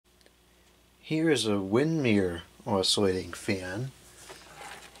Here is a Windmere oscillating fan.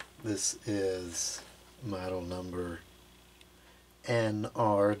 This is model number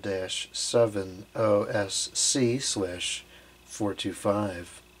NR-7OSC/425,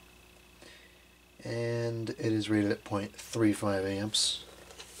 and it is rated at 0.35 amps.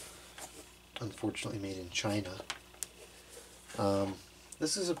 Unfortunately made in China.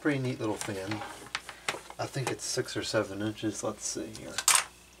 This is a pretty neat little fan. I think it's 6 or 7 inches. Let's see here.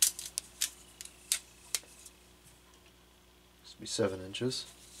 This will be 7 inches.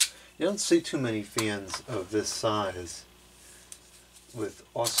 You don't see too many fans of this size with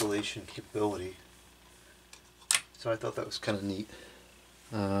oscillation capability, so I thought that was kind of neat.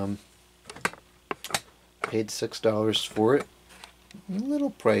 Paid $6 for it. A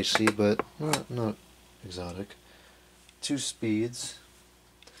little pricey, but not exotic. 2 speeds.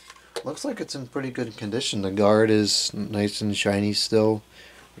 Looks like it's in pretty good condition. The guard is nice and shiny still.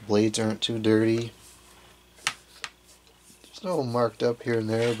 The blades aren't too dirty. It's a little marked up here and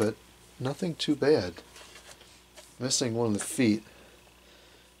there, but nothing too bad. Missing one of the feet,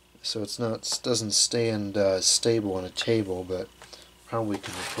 so doesn't stand stable on a table, but probably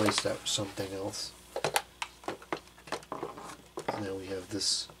can replace that with something else. Now we have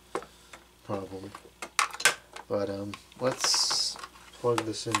this problem, but let's plug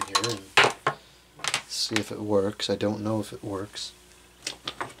this in here and see if it works. I don't know if it works.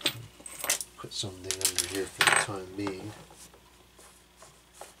 Put something under here for the time being.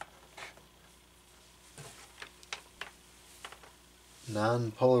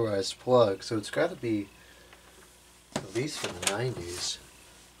 Non-polarized plug, so it's got to be at least from the 90s.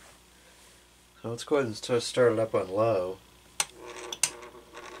 So let's go ahead and start it up on low.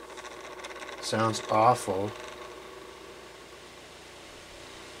 Sounds awful.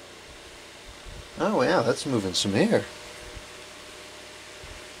 Oh yeah, that's moving some air.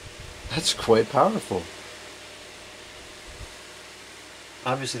 That's quite powerful.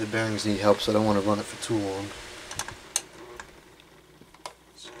 Obviously the bearings need help, so I don't want to run it for too long.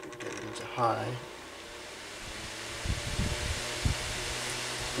 So get it into high.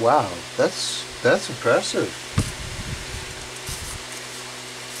 Wow, that's impressive.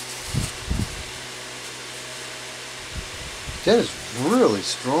 That is really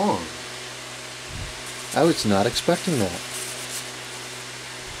strong. I was not expecting that.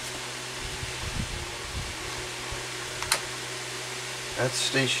 That's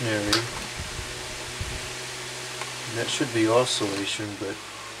stationary. And that should be oscillation, but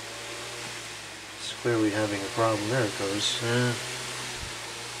it's clearly having a problem. There it goes.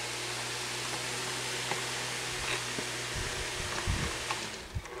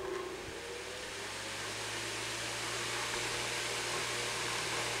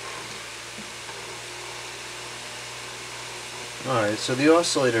 Alright, so the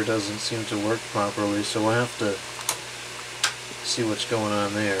oscillator doesn't seem to work properly, so we'll have to see what's going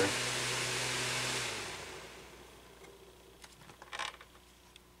on there.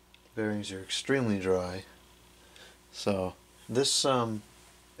 The bearings are extremely dry, so this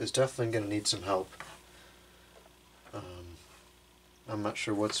is definitely going to need some help. I'm not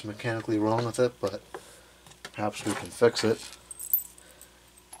sure what's mechanically wrong with it, but perhaps we can fix it.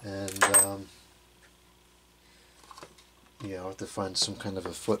 And yeah, I'll have to find some kind of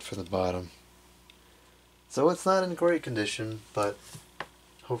a foot for the bottom. So it's not in great condition, but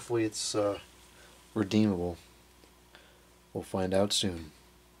hopefully it's redeemable. We'll find out soon.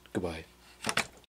 Goodbye.